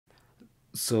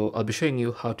So I'll be showing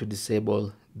you how to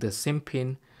disable the SIM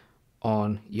pin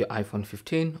on your iPhone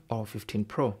 15 or 15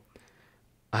 Pro.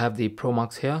 I have the Pro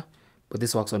Max here, but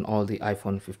this works on all the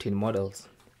iPhone 15 models.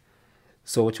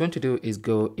 So what you want to do is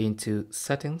go into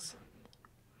settings.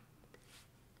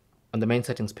 On the main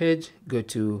settings page, go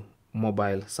to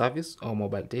mobile service or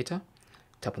mobile data,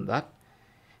 tap on that,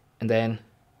 and then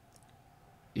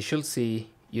you should see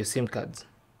your SIM cards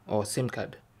or SIM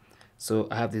card. So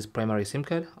I have this primary SIM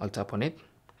card, I'll tap on it,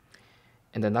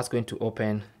 and then that's going to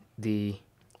open the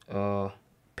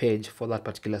page for that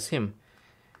particular SIM.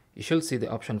 You should see the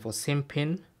option for SIM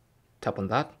pin, tap on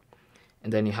that,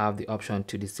 and then you have the option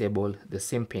to disable the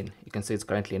SIM pin. You can see it's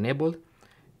currently enabled,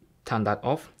 turn that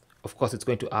off. Of course, it's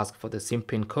going to ask for the SIM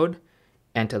pin code,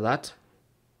 enter that,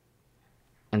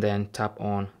 and then tap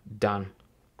on done.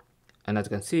 And as you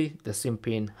can see, the SIM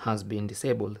pin has been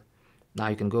disabled. Now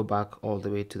you can go back all the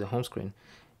way to the home screen.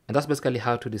 And that's basically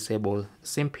how to disable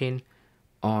SIM pin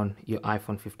on your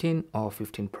iPhone 15 or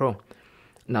 15 Pro.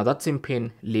 Now that SIM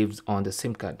pin lives on the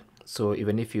SIM card. So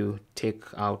even if you take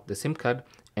out the SIM card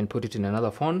and put it in another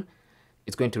phone,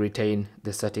 it's going to retain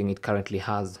the setting it currently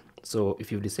has. So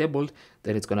if you've disabled,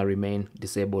 then it's going to remain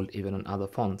disabled even on other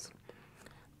phones.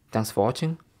 Thanks for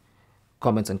watching.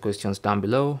 Comments and questions down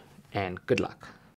below, and good luck.